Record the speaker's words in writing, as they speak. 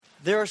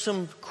There are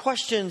some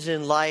questions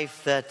in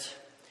life that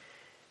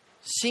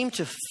seem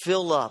to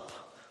fill up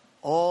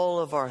all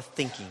of our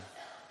thinking.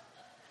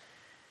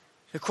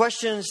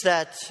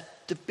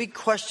 The big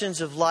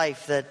questions of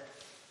life that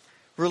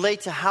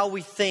relate to how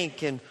we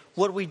think and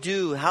what we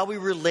do, how we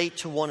relate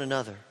to one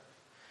another.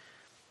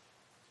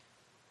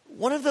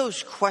 One of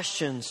those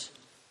questions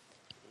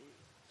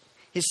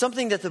is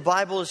something that the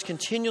Bible is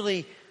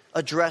continually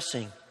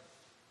addressing.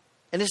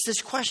 And it's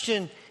this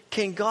question,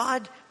 can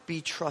God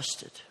be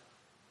trusted?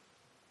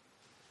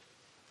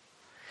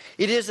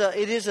 It is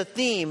a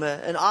theme,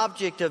 an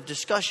object of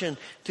discussion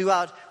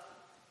throughout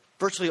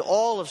virtually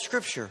all of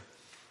Scripture.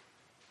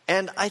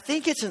 And I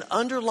think it's an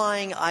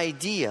underlying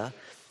idea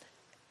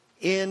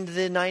in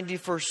the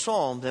 91st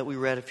Psalm that we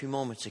read a few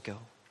moments ago.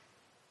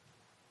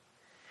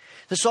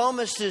 The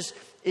psalmist is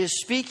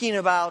speaking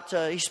about,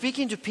 he's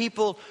speaking to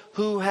people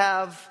who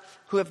have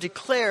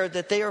declared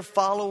that they are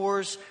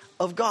followers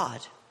of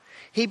God.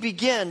 He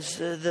begins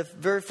the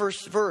very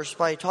first verse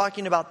by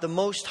talking about the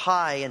Most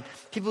High and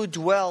people who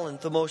dwell in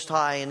the Most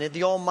High and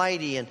the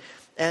Almighty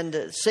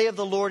and say of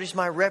the Lord, He's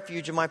my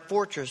refuge and my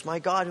fortress, my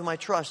God whom I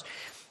trust.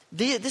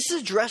 This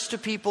is addressed to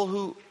people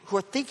who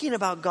are thinking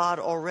about God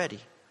already.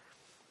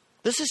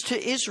 This is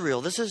to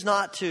Israel. This is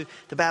not to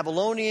the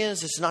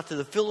Babylonians. This is not to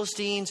the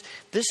Philistines.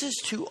 This is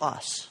to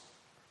us.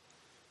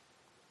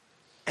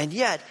 And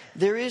yet,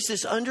 there is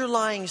this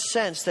underlying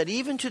sense that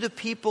even to the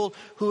people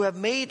who have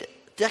made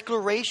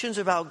declarations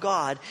about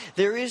God,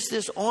 there is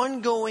this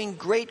ongoing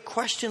great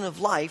question of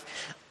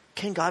life: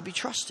 can God be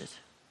trusted?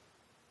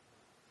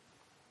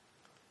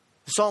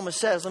 The psalmist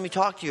says, let me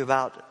talk to you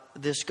about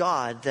this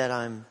God that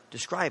I'm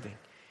describing.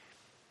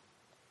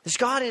 This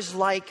God is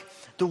like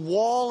the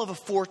wall of a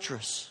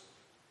fortress.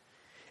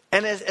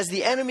 And as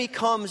the enemy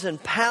comes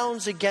and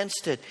pounds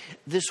against it,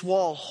 this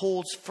wall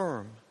holds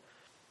firm.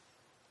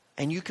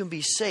 And you can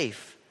be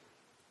safe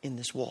in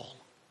this wall.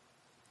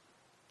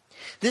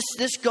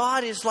 This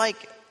God is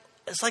like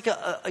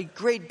a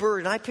great bird.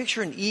 And I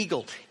picture an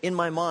eagle in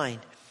my mind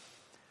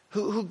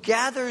who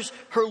gathers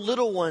her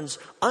little ones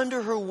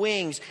under her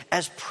wings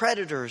as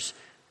predators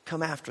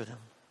come after them.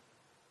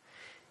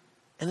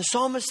 And the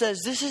psalmist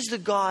says, this is the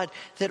God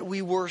that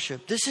we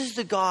worship. This is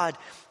the God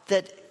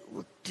that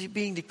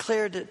being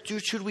declared that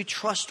should we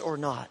trust or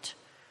not.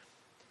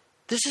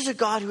 This is a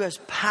God who has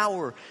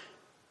power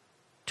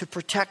to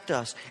protect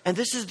us. And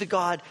this is the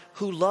God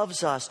who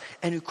loves us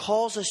and who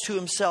calls us to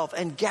Himself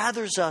and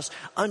gathers us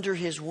under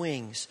His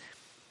wings.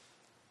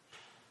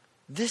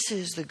 This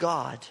is the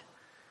God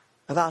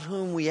about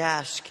whom we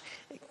ask,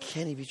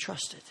 can He be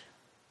trusted?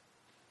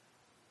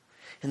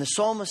 And the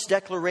psalmist's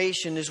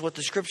declaration is what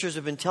the Scriptures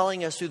have been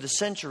telling us through the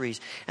centuries.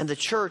 And the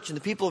church and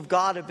the people of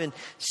God have been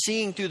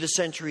seeing through the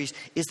centuries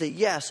is that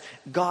yes,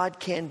 God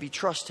can be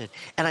trusted.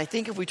 And I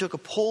think if we took a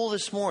poll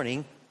this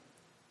morning,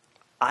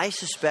 I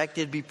suspect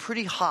it'd be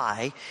pretty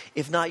high,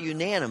 if not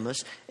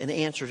unanimous, an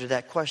answer to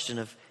that question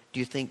of,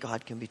 do you think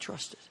God can be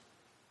trusted?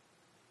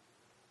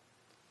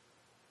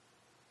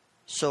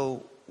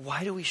 So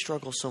why do we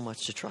struggle so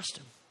much to trust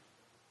Him?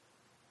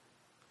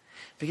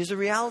 Because the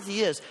reality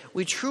is,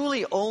 we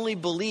truly only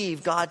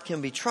believe God can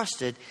be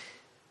trusted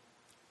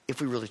if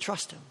we really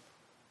trust Him.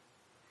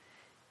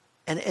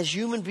 And as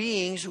human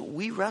beings,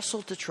 we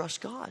wrestle to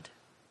trust God.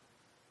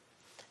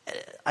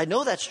 I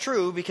know that's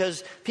true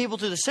because people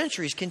through the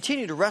centuries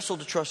continue to wrestle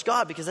to trust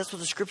God, because that's what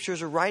the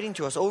Scriptures are writing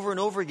to us over and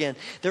over again.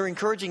 They're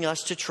encouraging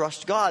us to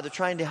trust God. They're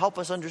trying to help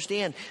us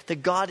understand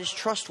that God is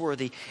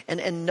trustworthy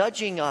and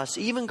nudging us,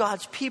 even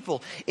God's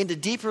people, into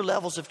deeper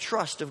levels of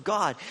trust of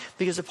God.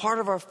 Because a part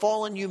of our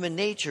fallen human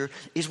nature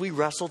is we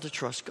wrestle to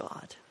trust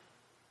God.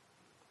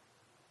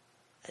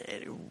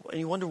 And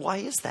you wonder, why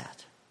is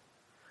that?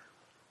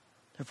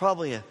 There are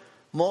probably a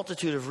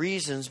multitude of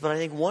reasons, but I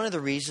think one of the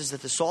reasons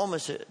that the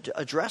psalmist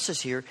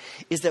addresses here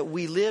is that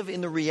we live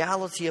in the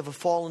reality of a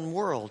fallen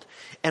world,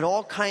 and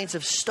all kinds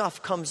of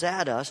stuff comes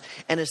at us,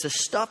 and as the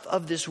stuff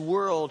of this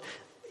world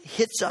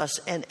hits us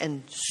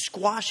and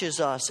squashes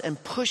us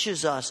and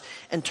pushes us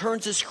and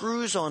turns the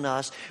screws on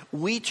us,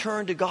 we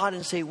turn to God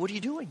and say, what are you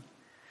doing?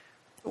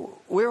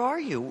 Where are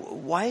you?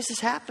 Why is this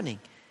happening?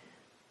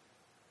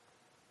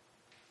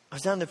 I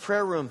was down in the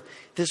prayer room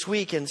this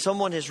week and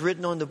someone has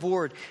written on the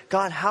board,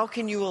 God, how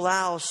can you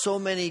allow so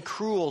many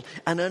cruel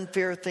and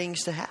unfair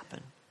things to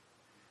happen?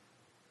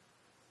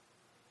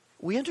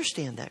 We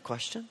understand that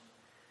question.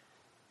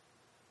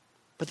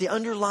 But the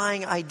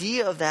underlying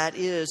idea of that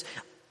is,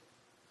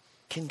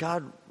 can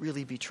God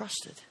really be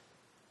trusted?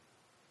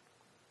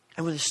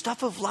 And when the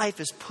stuff of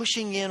life is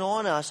pushing in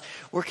on us,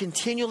 we're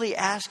continually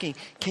asking,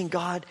 can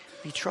God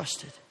be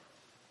trusted?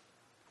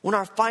 When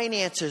our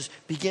finances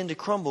begin to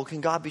crumble,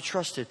 can God be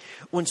trusted?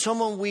 When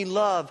someone we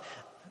love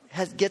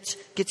gets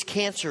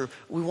cancer,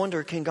 we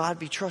wonder, can God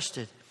be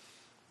trusted?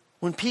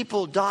 When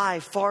people die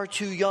far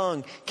too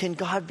young, can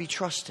God be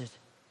trusted?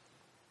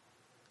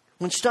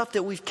 When stuff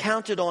that we've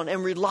counted on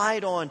and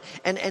relied on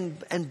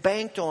and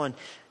banked on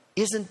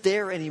isn't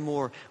there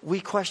anymore, we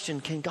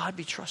question, can God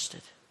be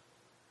trusted?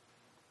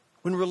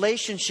 When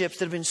relationships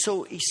that have been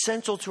so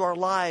essential to our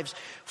lives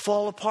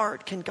fall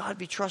apart, can God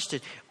be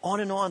trusted? On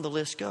and on the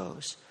list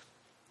goes.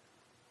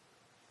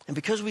 And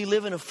because we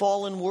live in a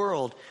fallen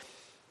world,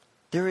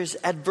 there is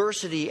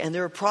adversity and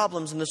there are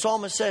problems. And the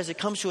psalmist says it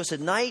comes to us at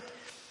night,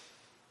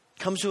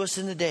 comes to us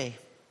in the day.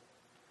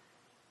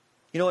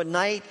 You know, at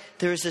night,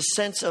 there is this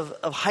sense of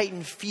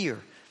heightened fear.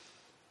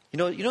 You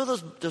know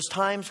those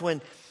times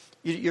when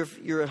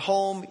you're at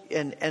home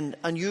and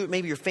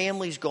maybe your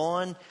family's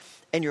gone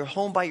and you're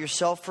home by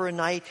yourself for a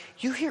night.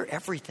 You hear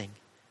everything,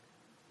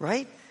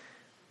 right?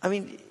 I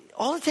mean,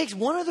 all it takes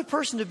one other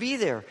person to be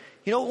there.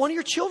 You know, one of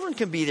your children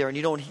can be there and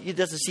it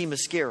doesn't seem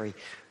as scary,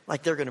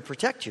 like they're going to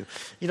protect you.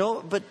 You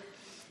know, but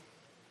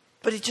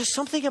it's just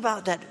something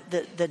about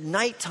that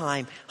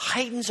nighttime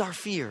heightens our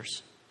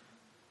fears.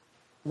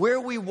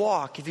 Where we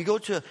walk, if you go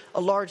to a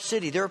large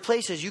city, there are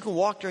places you can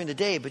walk during the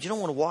day, but you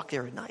don't want to walk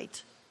there at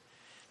night.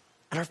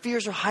 And our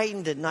fears are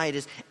heightened at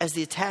night as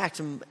the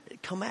attacks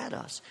come at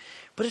us.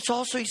 But it's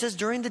also, he says,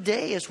 during the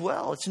day as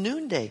well. It's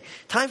noonday.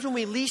 Times when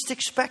we least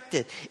expect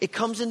it. It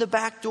comes in the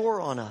back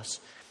door on us.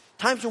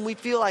 Times when we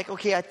feel like,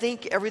 okay, I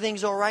think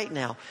everything's all right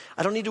now.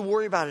 I don't need to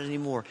worry about it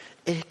anymore.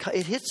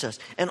 It hits us.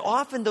 And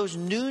often those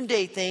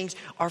noonday things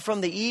are from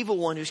the evil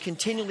one who's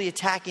continually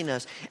attacking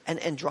us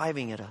and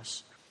driving at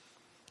us.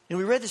 And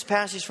we read this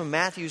passage from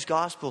Matthew's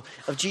gospel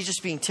of Jesus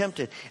being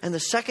tempted. And the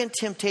second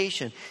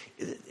temptation,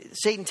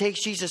 Satan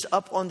takes Jesus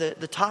up on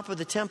the top of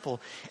the temple.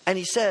 And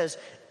he says,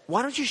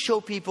 why don't you show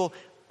people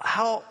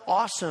how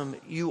awesome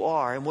you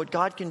are and what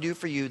God can do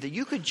for you, that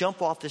you could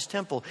jump off this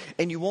temple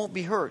and you won't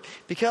be hurt.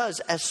 Because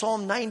as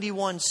Psalm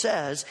 91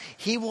 says,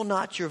 he will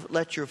not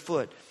let your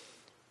foot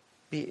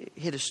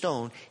hit a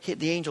stone.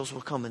 The angels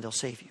will come and they'll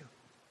save you.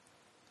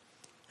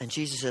 And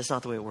Jesus says, that's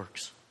not the way it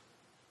works.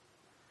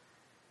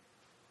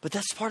 But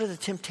that's part of the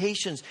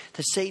temptations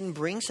that Satan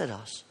brings at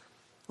us.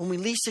 When we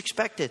least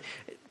expect it,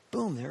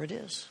 boom, there it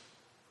is.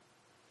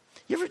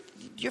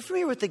 You're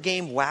familiar with the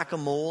game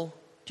Whack-A-Mole?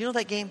 Do you know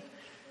that game?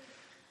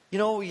 You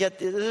know,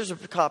 there's a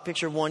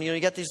picture of one. You know, you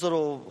got these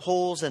little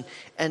holes, and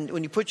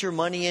when you put your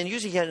money in,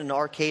 usually you get in an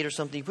arcade or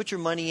something, you put your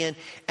money in,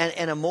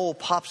 and a mole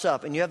pops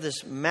up, and you have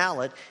this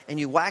mallet, and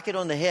you whack it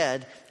on the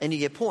head, and you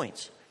get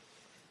points.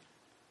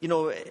 You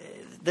know,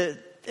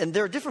 and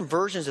there are different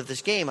versions of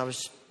this game. I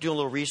was doing a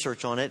little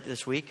research on it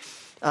this week.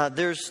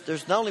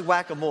 There's not only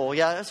Whack-A-Mole.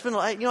 Yeah, it's been,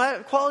 I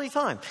had a quality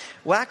time.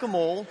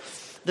 Whack-A-Mole.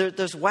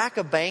 There's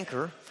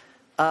Whack-A-Banker,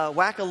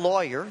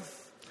 Whack-A-Lawyer.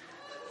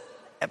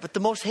 But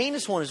the most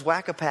heinous one is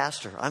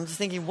Whack-A-Pastor. I'm just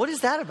thinking, what is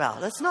that about?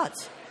 That's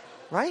nuts,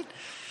 right?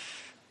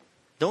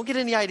 Don't get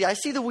any idea. I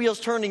see the wheels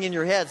turning in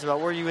your heads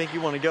about where you think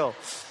you want to go.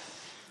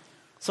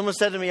 Someone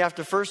said to me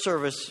after first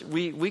service,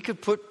 we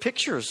could put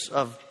pictures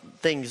of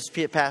things,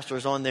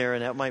 pastors, on there,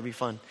 and that might be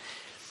fun.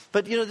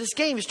 But, you know, this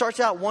game, it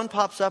starts out, one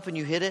pops up and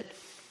you hit it,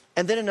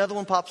 and then another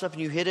one pops up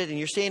and you hit it, and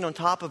you're staying on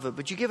top of it.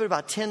 But you give it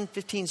about 10,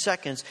 15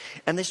 seconds,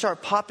 and they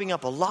start popping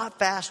up a lot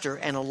faster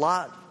and a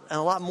lot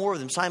more of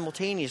them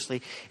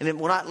simultaneously. And then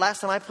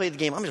last time I played the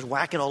game, I'm just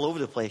whacking all over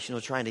the place, you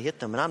know, trying to hit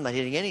them, and I'm not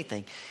hitting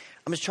anything.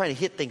 I'm just trying to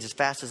hit things as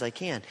fast as I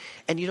can.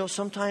 And, you know,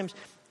 sometimes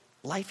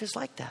life is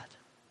like that.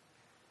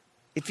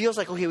 It feels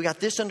like, okay, we got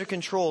this under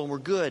control and we're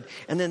good.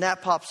 And then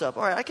that pops up.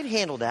 All right, I can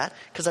handle that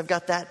because I've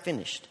got that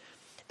finished.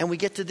 And we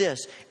get to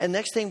this. And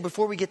next thing,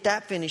 before we get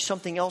that finished,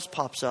 something else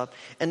pops up.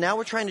 And now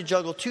we're trying to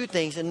juggle two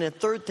things. And then a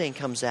third thing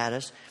comes at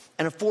us.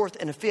 And a fourth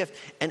and a fifth.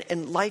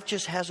 And life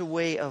just has a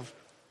way of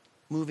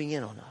moving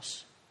in on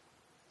us.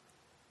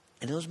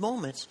 And in those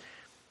moments,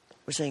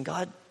 we're saying,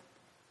 God,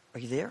 are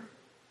you there?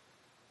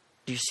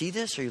 Do you see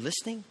this? Are you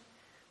listening?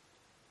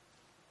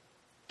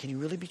 Can you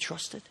really be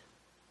trusted?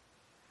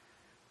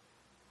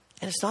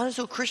 And it's not as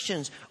though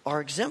Christians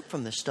are exempt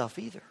from this stuff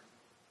either.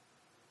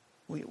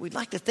 We'd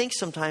like to think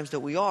sometimes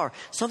that we are.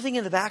 Something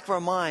in the back of our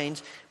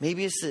minds,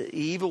 maybe it's the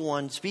evil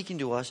one speaking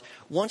to us,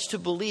 wants to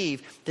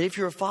believe that if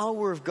you're a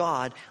follower of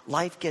God,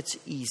 life gets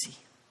easy.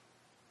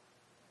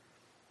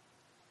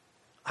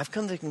 I've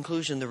come to the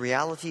conclusion the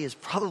reality is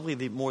probably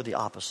more the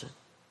opposite.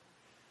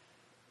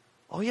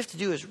 All you have to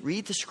do is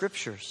read the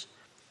scriptures.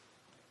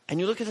 And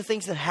you look at the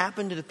things that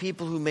happen to the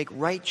people who make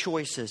right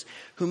choices,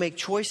 who make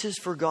choices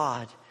for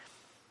God.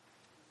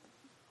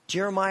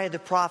 Jeremiah the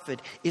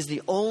prophet is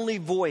the only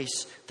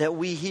voice that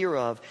we hear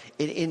of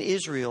in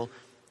Israel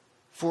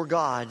for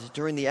God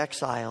during the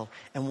exile.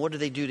 And what do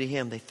they do to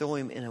him? They throw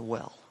him in a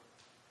well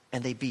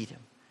and they beat him.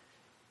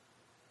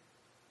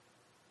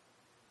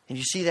 And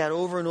you see that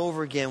over and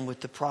over again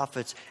with the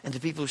prophets and the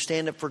people who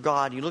stand up for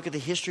God. You look at the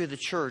history of the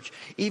church.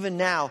 Even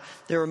now,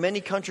 there are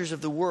many countries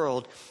of the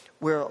world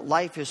where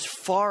life is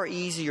far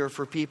easier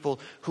for people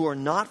who are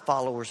not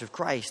followers of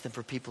Christ than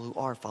for people who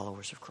are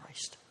followers of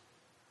Christ.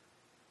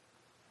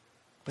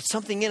 But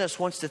something in us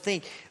wants to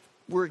think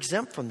we're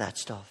exempt from that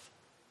stuff.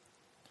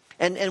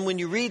 And when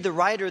you read the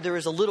writer, there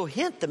is a little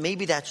hint that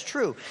maybe that's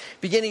true.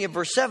 Beginning at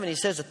verse 7, he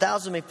says,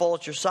 1,000 may fall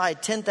at your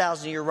side,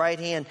 10,000 at your right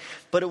hand,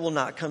 but it will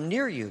not come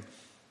near you.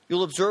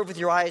 You'll observe with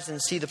your eyes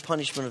and see the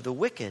punishment of the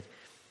wicked.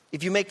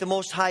 If you make the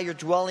Most High your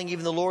dwelling,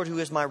 even the Lord who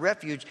is my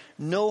refuge,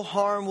 no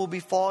harm will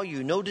befall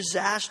you, no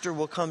disaster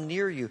will come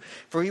near you.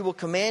 For he will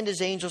command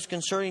his angels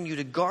concerning you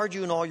to guard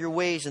you in all your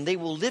ways, and they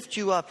will lift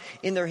you up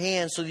in their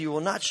hands so that you will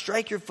not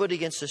strike your foot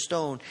against a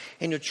stone.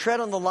 And you'll tread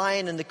on the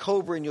lion and the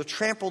cobra, and you'll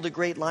trample the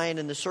great lion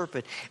and the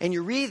serpent. And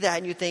you read that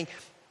and you think,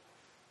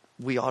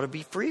 we ought to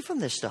be free from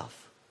this stuff.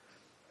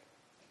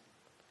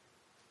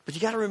 But you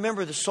got to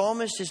remember, the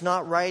psalmist is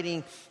not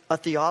writing a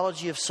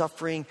theology of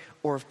suffering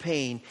or of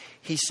pain.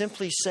 He's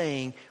simply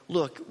saying,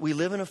 look, we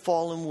live in a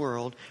fallen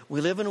world.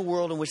 We live in a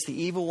world in which the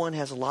evil one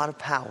has a lot of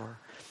power.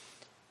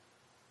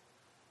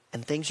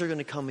 And things are going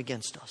to come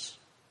against us.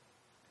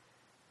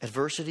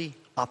 Adversity,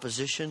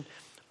 opposition,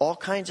 all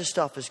kinds of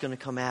stuff is going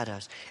to come at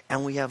us.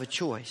 And we have a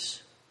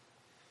choice.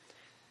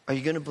 Are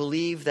you going to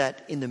believe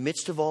that in the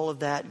midst of all of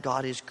that,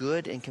 God is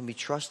good and can be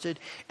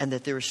trusted, and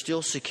that there is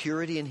still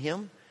security in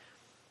him?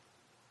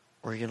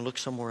 Or are you going to look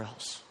somewhere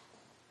else?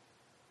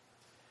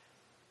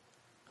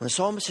 And the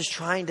psalmist is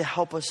trying to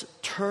help us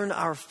turn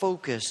our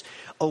focus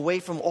away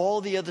from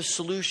all the other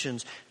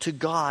solutions to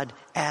God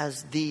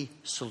as the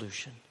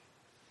solution.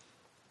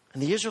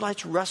 And the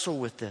Israelites wrestle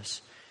with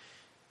this.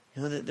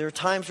 You know, there are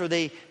times where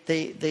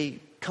they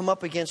come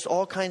up against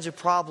all kinds of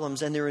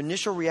problems, and their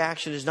initial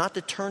reaction is not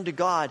to turn to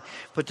God,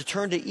 but to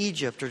turn to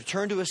Egypt or to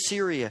turn to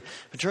Assyria,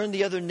 or turn to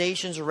the other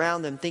nations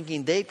around them,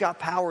 thinking they've got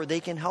power, they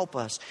can help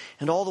us.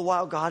 And all the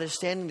while God is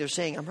standing there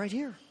saying, I'm right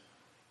here.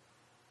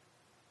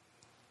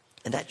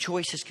 And that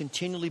choice is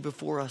continually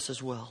before us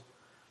as well.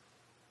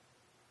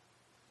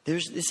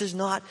 This is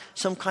not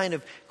some kind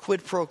of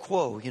quid pro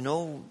quo. You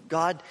know,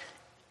 God,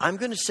 I'm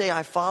going to say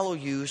I follow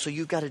you, so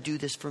you've got to do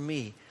this for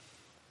me.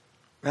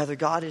 Rather,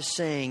 God is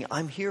saying,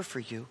 I'm here for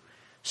you.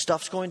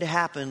 Stuff's going to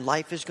happen.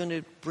 Life is going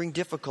to bring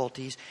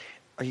difficulties.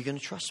 Are you going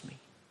to trust me?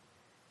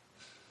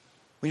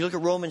 When you look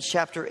at Romans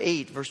chapter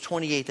 8, verse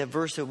 28, that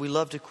verse that we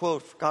love to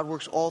quote, God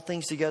works all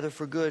things together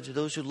for good to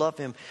those who love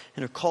him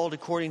and are called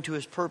according to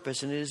his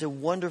purpose. And it is a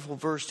wonderful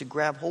verse to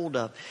grab hold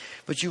of.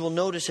 But you will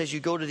notice as you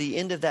go to the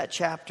end of that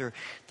chapter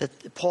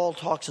that Paul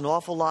talks an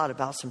awful lot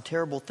about some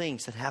terrible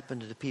things that happen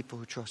to the people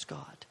who trust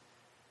God.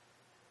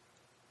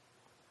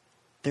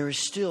 There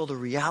is still the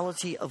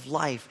reality of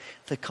life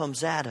that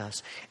comes at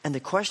us. And the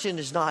question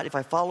is not, if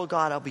I follow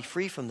God, I'll be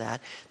free from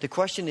that. The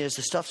question is,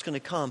 the stuff's going to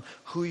come.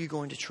 Who are you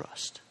going to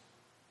trust?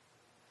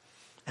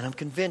 And I'm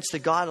convinced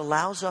that God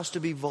allows us to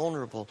be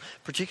vulnerable,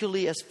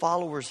 particularly as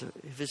followers of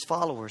his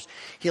followers.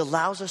 He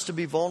allows us to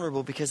be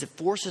vulnerable because it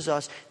forces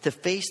us to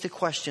face the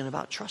question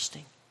about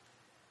trusting.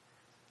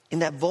 In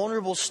that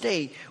vulnerable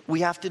state, we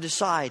have to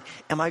decide,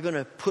 am I going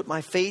to put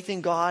my faith in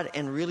God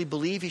and really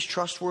believe he's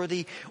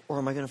trustworthy, or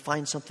am I going to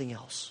find something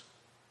else?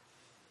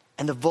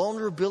 And the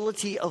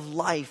vulnerability of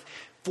life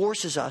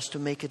forces us to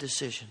make a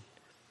decision.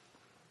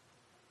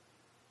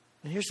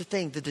 And here's the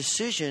thing, the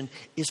decision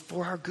is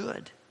for our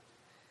good.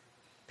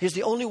 Here's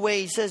the only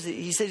way, he says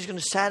he's going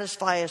to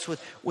satisfy us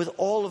with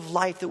all of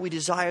life that we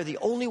desire. The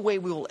only way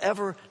we will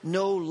ever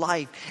know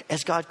life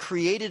as God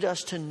created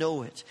us to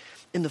know it,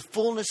 in the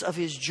fullness of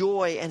his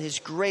joy and his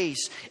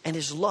grace and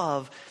his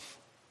love,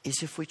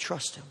 is if we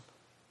trust him.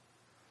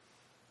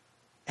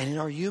 And in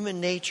our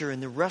human nature, in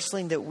the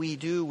wrestling that we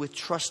do with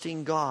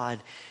trusting God,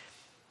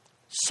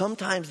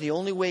 sometimes the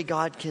only way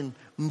God can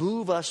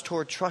move us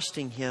toward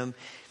trusting him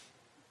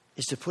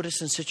is to put us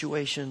in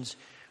situations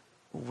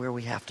where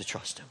we have to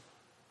trust him.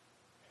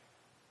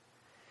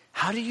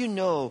 How do you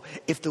know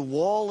if the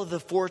wall of the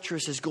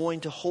fortress is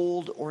going to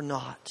hold or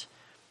not?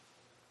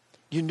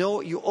 You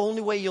know, the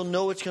only way you'll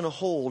know it's going to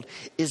hold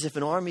is if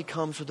an army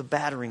comes with a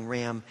battering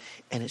ram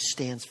and it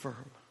stands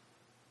firm.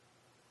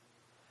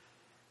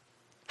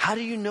 How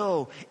do you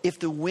know if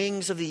the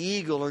wings of the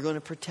eagle are going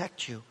to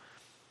protect you?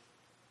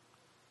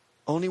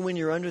 Only when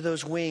you're under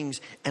those wings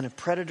and a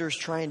predator's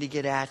trying to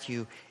get at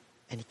you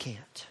and he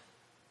can't.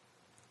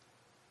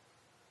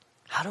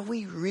 How do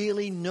we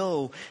really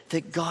know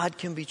that God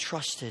can be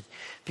trusted?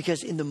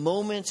 Because in the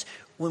moments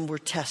when we're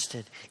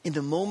tested, in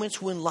the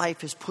moments when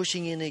life is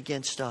pushing in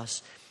against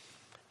us,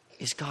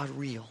 is God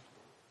real?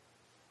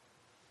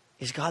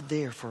 Is God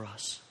there for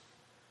us?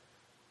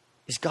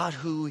 Is God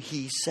who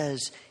he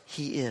says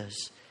he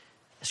is?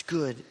 As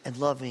good and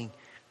loving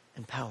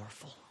and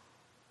powerful.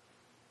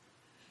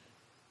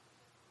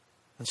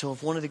 And so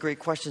if one of the great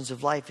questions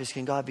of life is,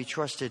 can God be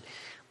trusted?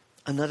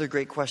 Another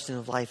great question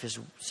of life is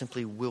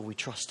simply, will we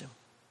trust him?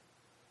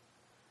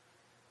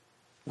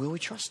 Will we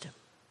trust him?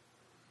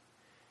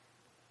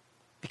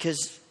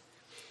 Because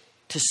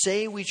to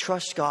say we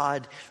trust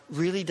God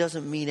really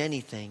doesn't mean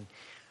anything.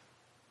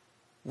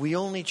 We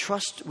only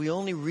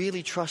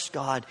really trust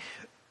God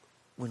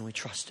when we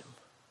trust him.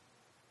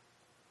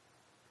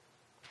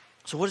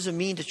 So what does it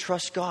mean to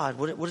trust God?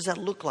 What does that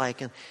look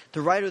like? And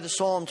the writer of the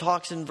Psalm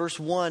talks in verse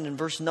 1 and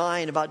verse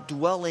 9 about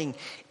dwelling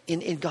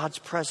in God's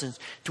presence,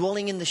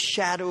 dwelling in the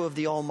shadow of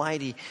the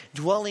Almighty,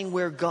 dwelling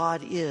where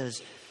God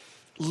is,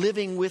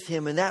 living with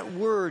him. And that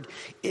word,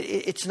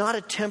 it's not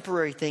a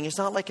temporary thing. It's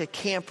not like a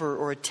camper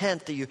or a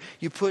tent that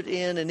you put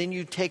in and then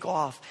you take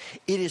off.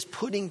 It is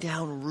putting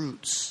down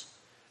roots.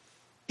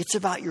 It's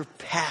about your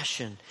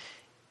passion.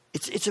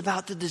 It's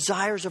about the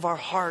desires of our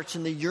hearts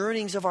and the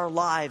yearnings of our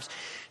lives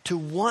to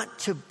want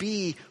to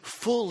be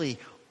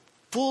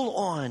full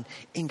on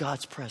in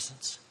God's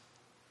presence.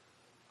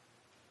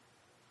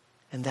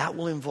 And that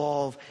will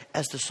involve,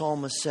 as the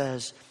psalmist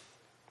says,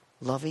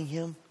 loving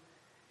Him,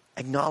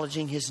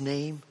 acknowledging His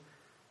name,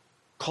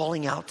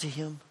 calling out to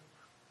Him.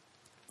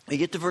 We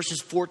get to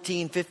verses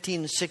 14,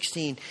 15, and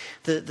 16.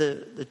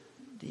 The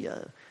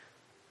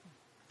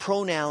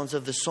pronouns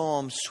of the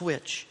psalm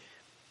switch.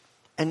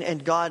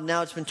 And God,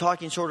 now it's been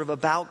talking sort of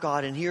about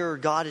God, and here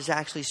God is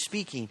actually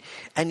speaking.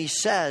 And He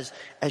says,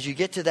 as you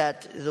get to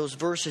those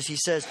verses, He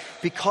says,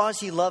 because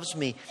He loves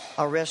me,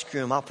 I'll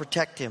rescue Him, I'll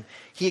protect Him.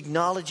 He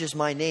acknowledges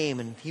my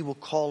name, and He will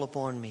call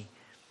upon me.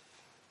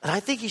 And I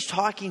think He's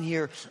talking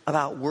here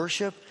about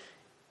worship,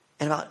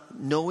 and about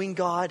knowing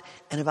God,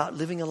 and about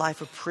living a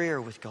life of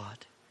prayer with God.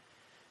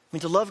 I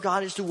mean, to love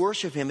God is to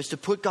worship Him. It's to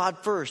put God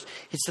first.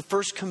 It's the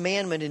first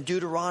commandment in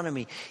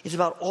Deuteronomy. It's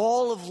about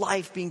all of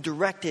life being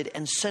directed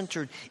and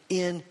centered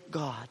in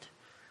God.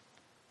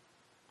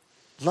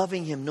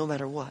 Loving Him no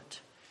matter what.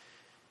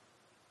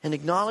 And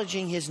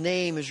acknowledging His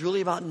name is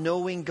really about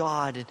knowing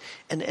God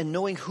and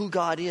knowing who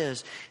God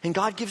is. And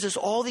God gives us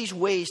all these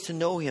ways to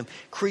know Him.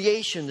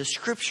 Creation, the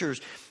Scriptures,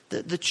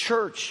 the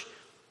church,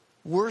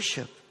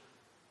 worship,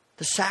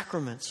 the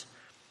sacraments.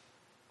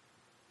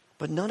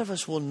 But none of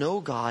us will know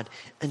God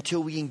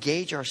until we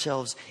engage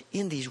ourselves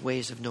in these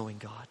ways of knowing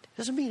God. It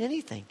doesn't mean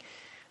anything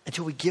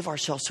until we give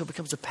ourselves so it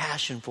becomes a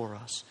passion for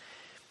us.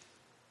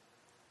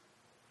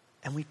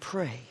 And we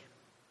pray.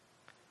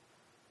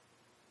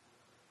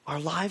 Our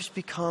lives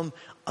become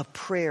a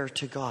prayer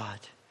to God.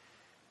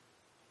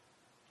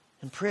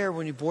 And prayer,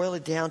 when you boil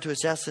it down to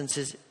its essence,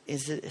 is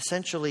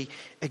essentially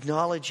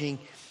acknowledging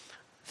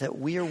that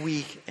we are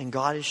weak and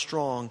God is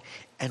strong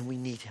and we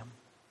need Him.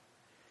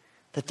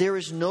 That there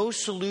is no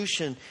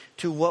solution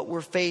to what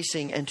we're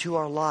facing and to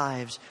our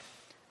lives.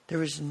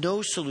 There is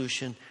no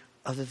solution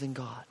other than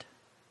God.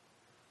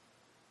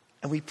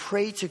 And we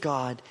pray to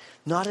God,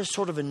 not as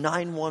sort of a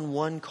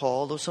 911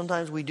 call, though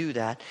sometimes we do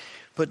that.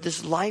 But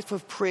this life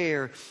of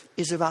prayer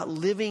is about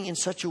living in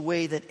such a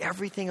way that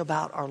everything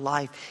about our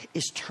life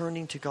is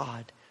turning to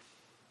God.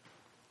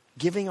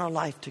 Giving our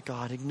life to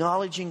God,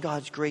 acknowledging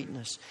God's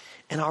greatness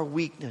and our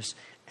weakness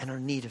and our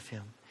need of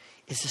Him.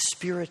 It's a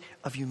spirit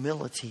of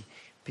humility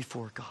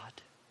before God.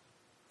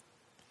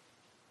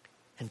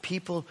 And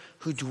people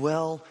who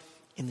dwell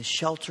in the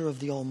shelter of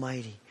the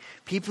Almighty,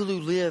 people who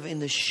live in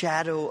the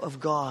shadow of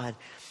God,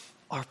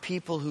 are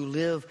people who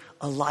live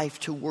a life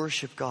to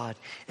worship God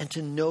and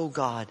to know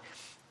God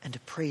and to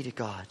pray to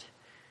God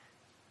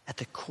at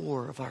the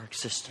core of our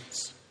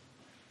existence.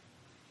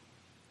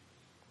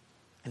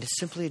 And it's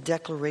simply a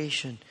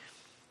declaration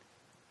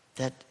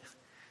that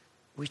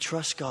we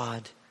trust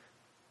God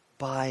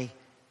by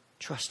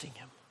trusting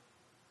Him.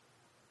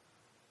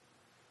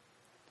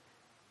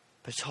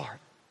 But it's hard.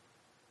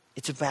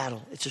 It's a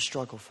battle. It's a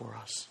struggle for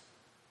us.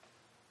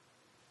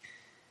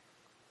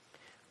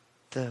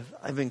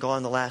 I've been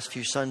gone the last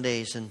few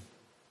Sundays, and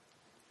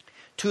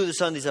 2 of the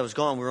Sundays I was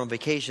gone, we were on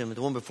vacation. But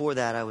the one before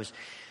that, I was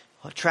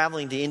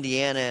traveling to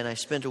Indiana, and I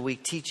spent a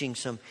week teaching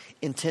some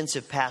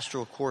intensive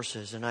pastoral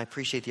courses. And I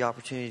appreciate the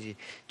opportunity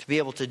to be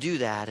able to do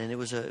that. And it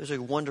was a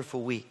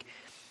wonderful week.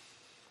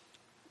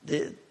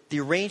 The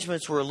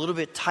arrangements were a little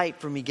bit tight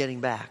for me getting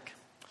back.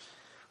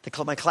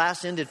 My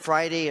class ended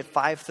Friday at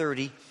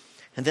 5:30,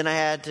 and then I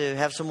had to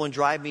have someone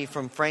drive me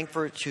from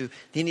Frankfurt to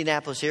the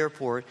Indianapolis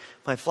airport.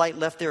 My flight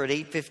left there at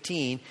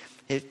 8:15.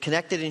 It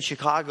connected in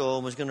Chicago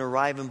and was going to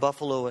arrive in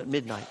Buffalo at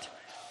midnight.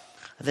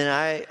 And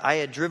then I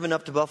had driven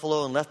up to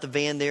Buffalo and left the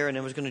van there, and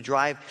I was going to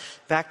drive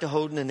back to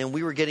Houghton, and then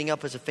we were getting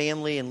up as a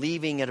family and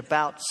leaving at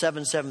about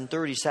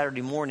 7:30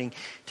 Saturday morning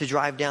to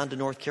drive down to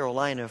North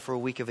Carolina for a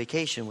week of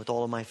vacation with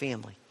all of my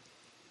family.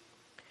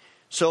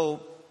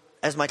 So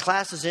as my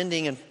class is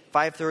ending at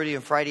 5:30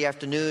 on Friday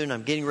afternoon,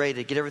 I'm getting ready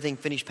to get everything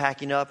finished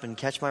packing up and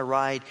catch my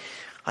ride.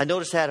 I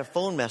noticed I had a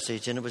phone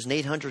message, and it was an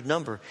 800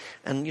 number.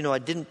 And,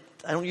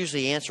 I don't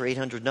usually answer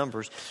 800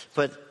 numbers,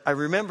 but I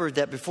remembered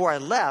that before I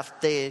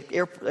left, the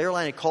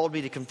airline had called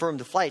me to confirm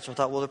the flight. So I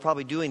thought, well, they're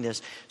probably doing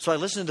this. So I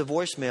listened to the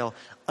voicemail.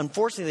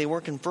 Unfortunately, they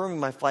weren't confirming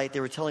my flight.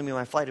 They were telling me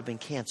my flight had been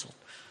canceled.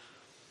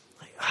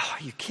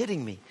 Are you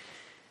kidding me?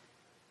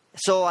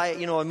 So I,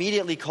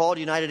 immediately called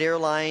United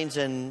Airlines,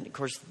 and of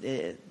course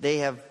they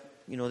have,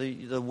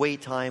 the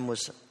wait time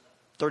was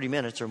 30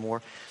 minutes or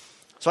more.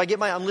 So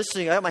I'm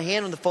listening, I have my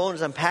hand on the phone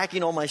as I'm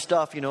packing all my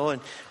stuff, and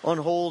on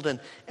hold, and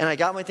I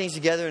got my things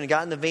together, and I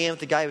got in the van with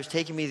the guy who was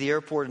taking me to the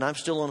airport, and I'm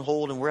still on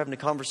hold, and we're having a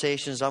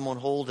conversation as I'm on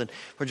hold, and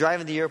we're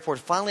driving to the airport.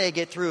 Finally I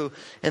get through,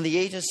 and the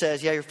agent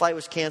says, yeah, your flight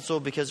was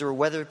canceled because there were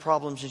weather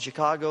problems in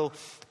Chicago,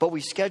 but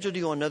we scheduled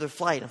you on another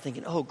flight. I'm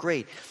thinking, oh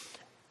great,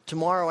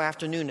 tomorrow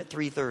afternoon at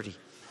 3:30.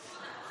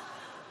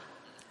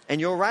 And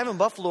you'll arrive in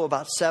Buffalo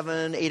about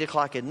 7, 8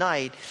 o'clock at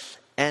night.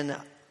 And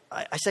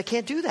I said, I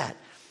can't do that.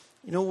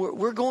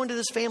 We're going to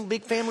this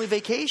big family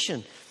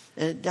vacation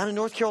down in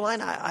North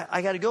Carolina.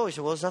 I got to go. He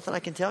said, well, there's nothing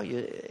I can tell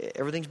you.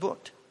 Everything's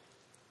booked.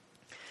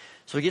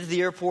 So we get to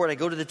the airport. I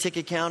go to the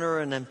ticket counter,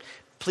 and I'm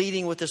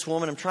pleading with this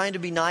woman. I'm trying to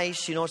be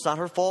nice. It's not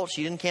her fault.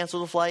 She didn't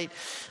cancel the flight.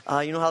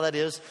 You know how that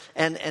is.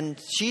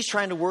 And she's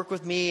trying to work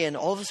with me. And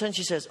all of a sudden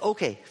she says,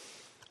 okay,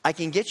 I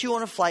can get you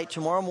on a flight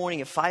tomorrow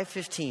morning at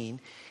 5:15,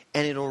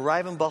 and it'll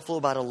arrive in Buffalo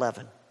about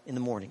 11 in the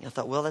morning. I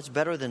thought, well, that's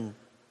better than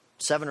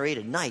 7 or 8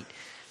 at night.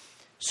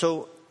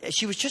 So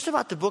she was just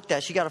about to book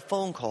that. She got a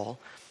phone call,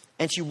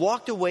 and she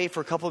walked away for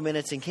a couple of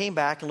minutes and came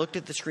back and looked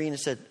at the screen and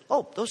said,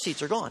 oh, those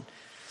seats are gone.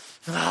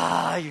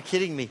 You're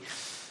kidding me.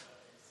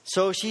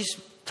 So she's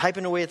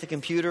typing away at the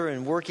computer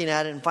and working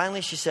at it. And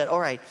finally she said, all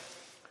right,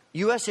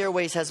 U.S.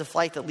 Airways has a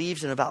flight that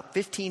leaves in about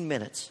 15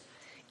 minutes.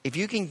 If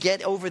you can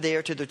get over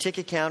there to the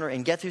ticket counter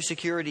and get through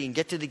security and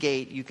get to the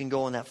gate, you can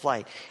go on that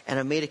flight. And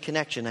I made a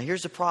connection. Now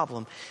here's the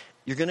problem.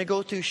 You're going to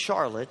go through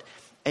Charlotte,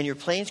 and your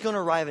plane's going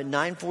to arrive at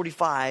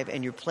 9:45,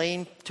 and your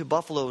plane to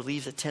Buffalo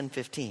leaves at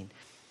 10:15.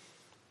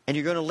 And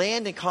you're going to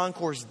land in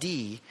Concourse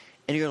D,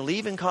 and you're going to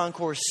leave in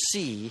Concourse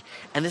C,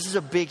 and this is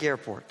a big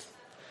airport.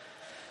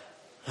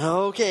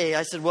 Okay,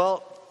 I said,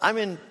 well, I'm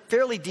in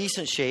fairly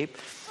decent shape,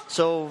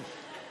 so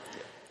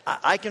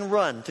I can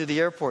run through the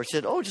airport. She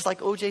said, oh, just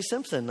like O.J.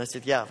 Simpson. I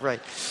said, yeah,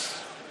 right.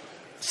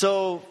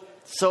 So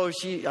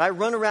I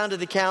run around to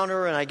the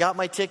counter, and I got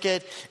my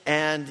ticket,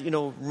 and,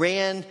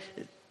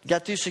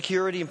 got through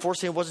security.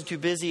 Unfortunately, it wasn't too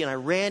busy, and I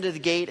ran to the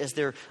gate as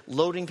they're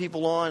loading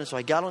people on. And so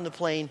I got on the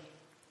plane,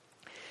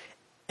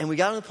 and we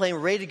got on the plane,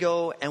 ready to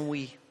go, and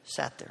we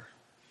sat there.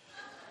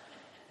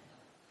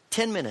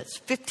 10 minutes,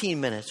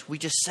 15 minutes, we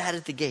just sat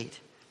at the gate.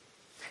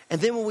 And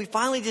then when we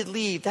finally did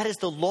leave, that is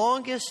the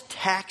longest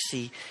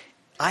taxi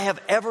I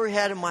have ever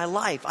had in my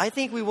life. I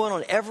think we went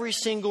on every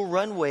single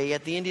runway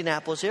at the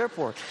Indianapolis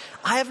airport.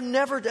 That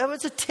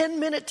was a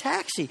 10-minute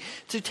taxi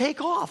to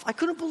take off. I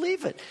couldn't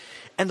believe it.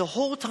 And the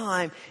whole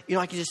time,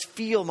 I could just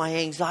feel my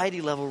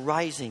anxiety level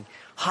rising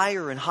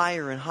higher and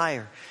higher and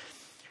higher.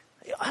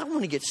 I don't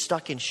want to get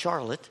stuck in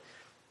Charlotte.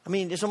 I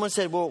mean, if someone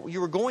said, well,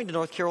 you were going to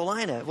North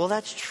Carolina. Well,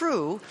 that's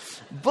true,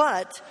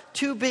 but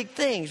two big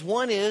things.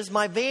 One is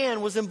my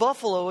van was in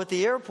Buffalo at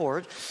the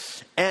airport,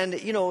 and,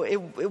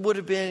 it would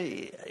have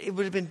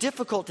been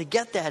difficult to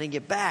get that and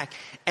get back.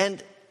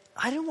 And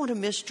I didn't want to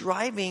miss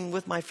driving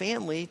with my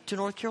family to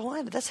North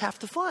Carolina. That's half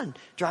the fun,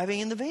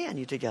 driving in the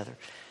van together.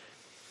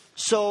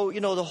 So,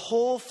 the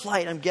whole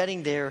flight, I'm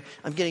getting there,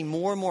 I'm getting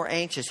more and more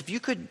anxious. If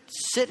you could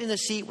sit in a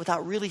seat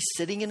without really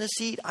sitting in a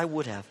seat, I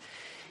would have.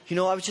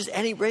 I was just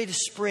ready to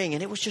spring,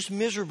 and it was just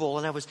miserable.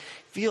 And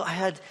I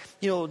had,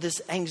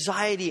 this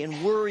anxiety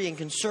and worry and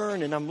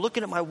concern. And I'm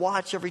looking at my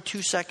watch every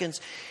 2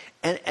 seconds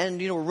and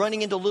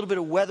running into a little bit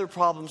of weather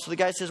problems. So the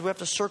guy says, we have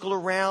to circle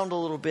around a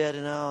little bit.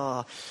 And,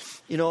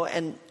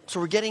 and so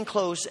we're getting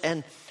close,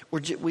 and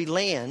we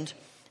land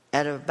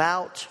at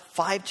about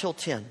 5 till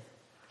 10.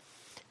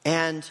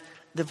 And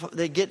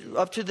they get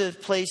up to the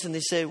place and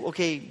they say,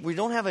 okay, we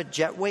don't have a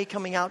jetway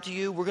coming out to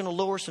you. We're going to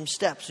lower some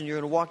steps, and you're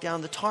going to walk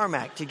down the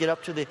tarmac to get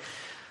up to the,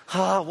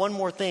 one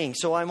more thing.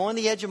 So I'm on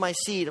the edge of my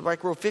seat,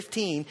 like row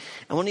 15.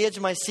 I'm on the edge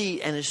of my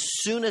seat, and as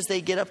soon as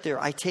they get up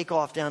there, I take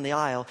off down the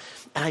aisle.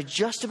 And I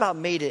just about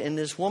made it, and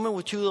this woman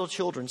with 2 little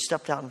children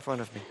stepped out in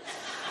front of me.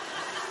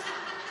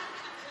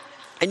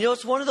 And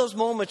it's one of those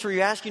moments where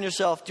you're asking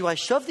yourself, do I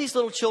shove these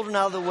little children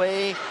out of the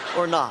way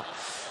or not?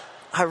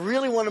 I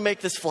really want to make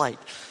this flight.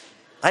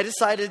 I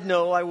decided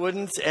no, I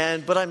wouldn't,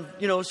 but I'm,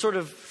 sort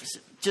of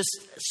just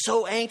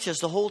so anxious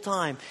the whole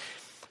time.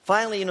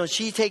 Finally,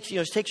 it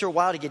takes her a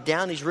while to get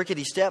down these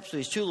rickety steps with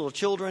these 2 little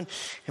children,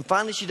 and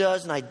finally she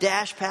does, and I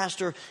dash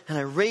past her, and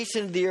I race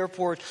into the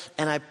airport,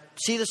 and I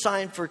see the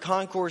sign for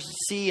Concourse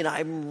C, and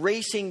I'm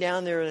racing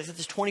down there, and I got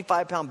this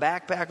 25-pound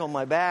backpack on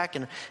my back,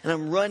 and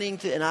I'm running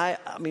and I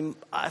thought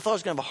I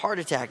was going to have a heart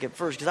attack at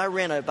first, because I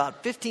ran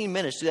about 15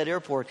 minutes to that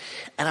airport,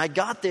 and I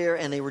got there,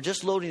 and they were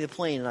just loading the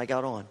plane, and I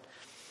got on.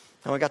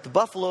 Now, I got to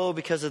Buffalo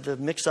because of the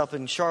mix-up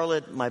in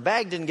Charlotte. My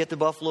bag didn't get to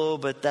Buffalo,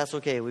 but that's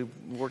okay. We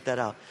worked that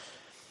out.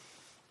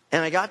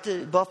 And I got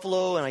to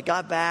Buffalo, and I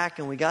got back,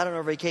 and we got on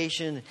our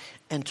vacation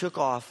and took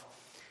off.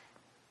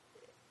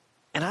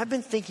 And I've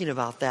been thinking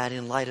about that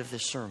in light of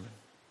this sermon.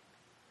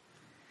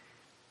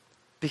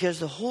 Because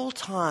the whole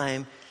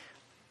time,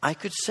 I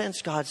could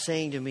sense God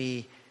saying to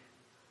me,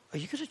 are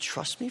you going to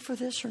trust me for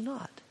this or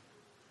not?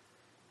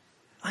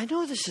 I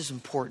know this is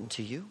important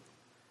to you.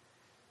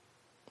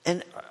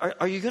 And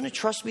are you going to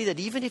trust me that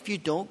even if you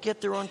don't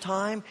get there on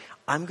time,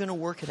 I'm going to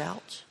work it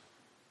out?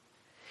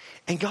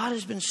 And God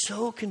has been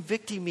so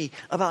convicting me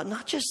about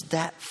not just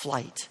that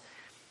flight,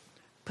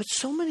 but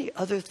so many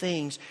other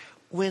things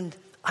when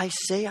I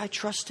say I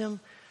trust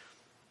Him,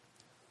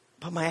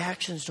 but my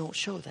actions don't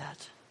show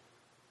that.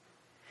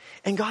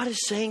 And God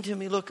is saying to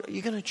me, look, are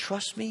you going to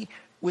trust me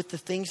with the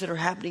things that are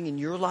happening in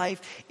your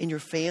life, in your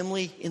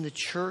family, in the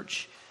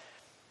church?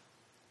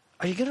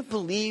 Are you going to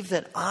believe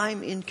that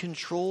I'm in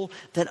control,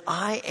 that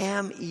I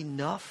am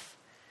enough,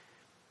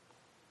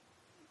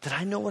 that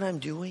I know what I'm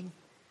doing,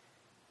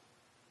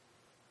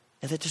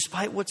 and that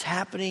despite what's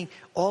happening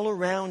all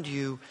around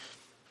you,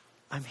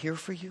 I'm here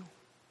for you?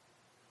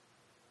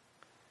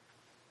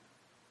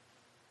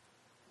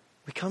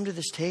 come to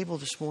this table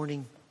this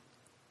morning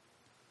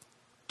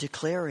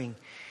declaring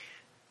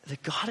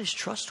that God is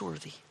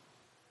trustworthy.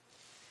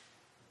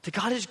 That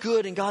God is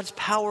good and God's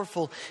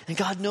powerful and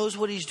God knows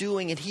what He's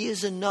doing and He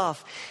is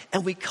enough.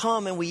 And we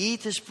come and we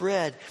eat this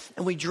bread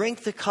and we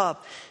drink the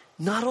cup,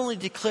 not only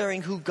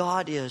declaring who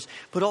God is,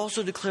 but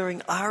also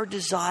declaring our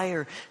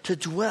desire to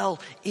dwell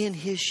in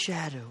His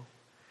shadow.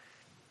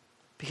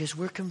 Because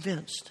we're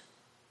convinced,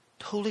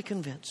 totally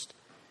convinced,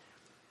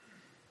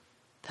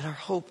 that our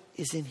hope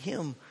is in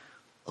Him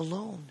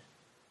alone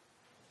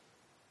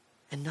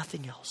and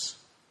nothing else.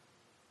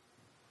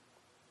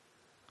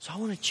 So I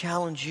want to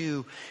challenge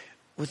you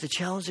with the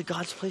challenge that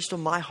God's placed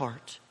on my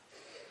heart.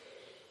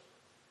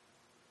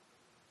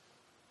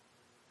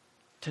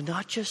 To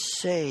not just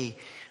say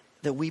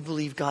that we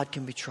believe God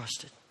can be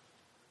trusted,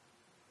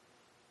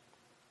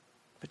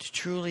 but to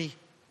truly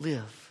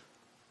live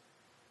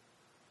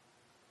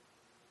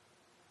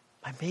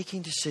by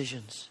making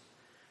decisions,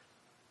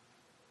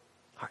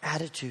 our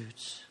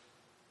attitudes,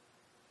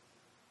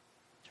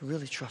 to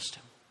really trust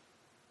Him.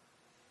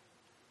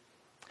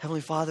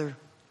 Heavenly Father,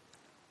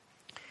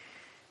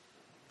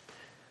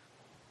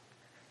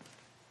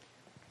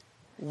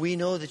 we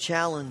know the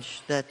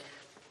challenge that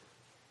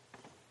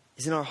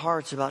is in our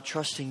hearts about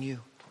trusting You.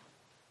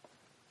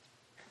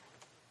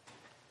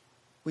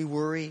 We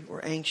worry, we're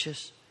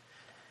anxious.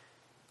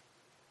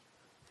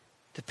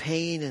 The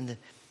pain and the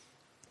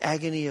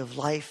agony of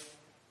life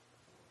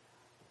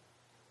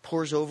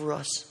pours over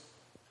us.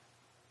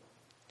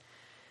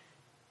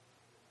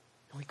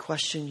 And we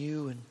question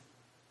You and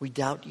we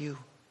doubt You.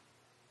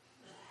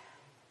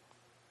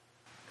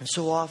 And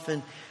so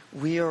often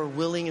we are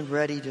willing and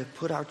ready to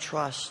put our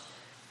trust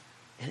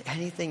in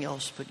anything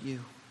else but You.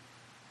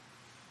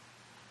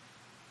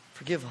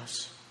 Forgive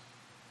us.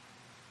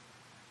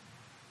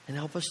 And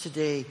help us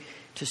today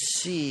to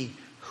see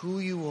who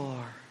You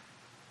are.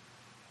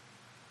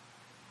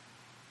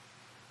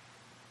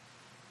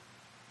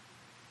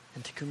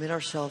 And to commit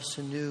ourselves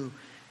anew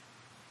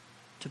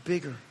to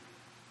bigger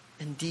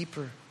and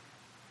deeper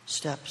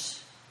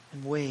steps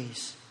and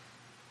ways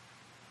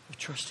of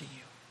trusting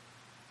You.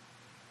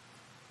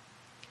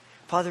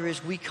 Father,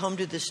 as we come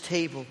to this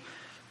table,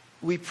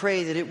 we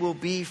pray that it will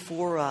be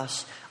for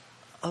us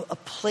a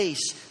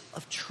place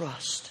of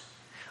trust,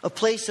 a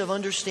place of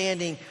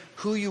understanding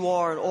who You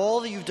are and all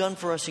that You've done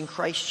for us in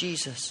Christ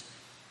Jesus.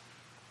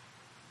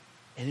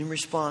 And in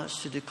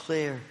response to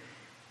declare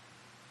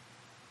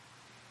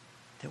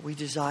that we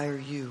desire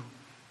You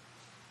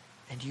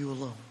and You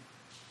alone.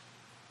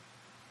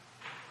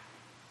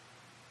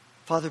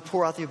 Father,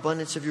 pour out the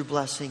abundance of Your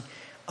blessing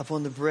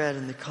upon the bread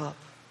and the cup.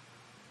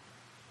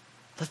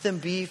 Let them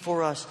be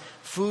for us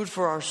food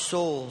for our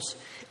souls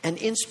and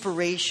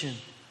inspiration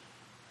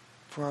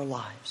for our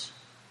lives.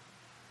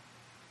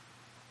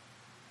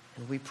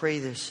 And we pray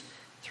this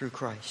through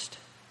Christ.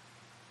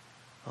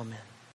 Amen.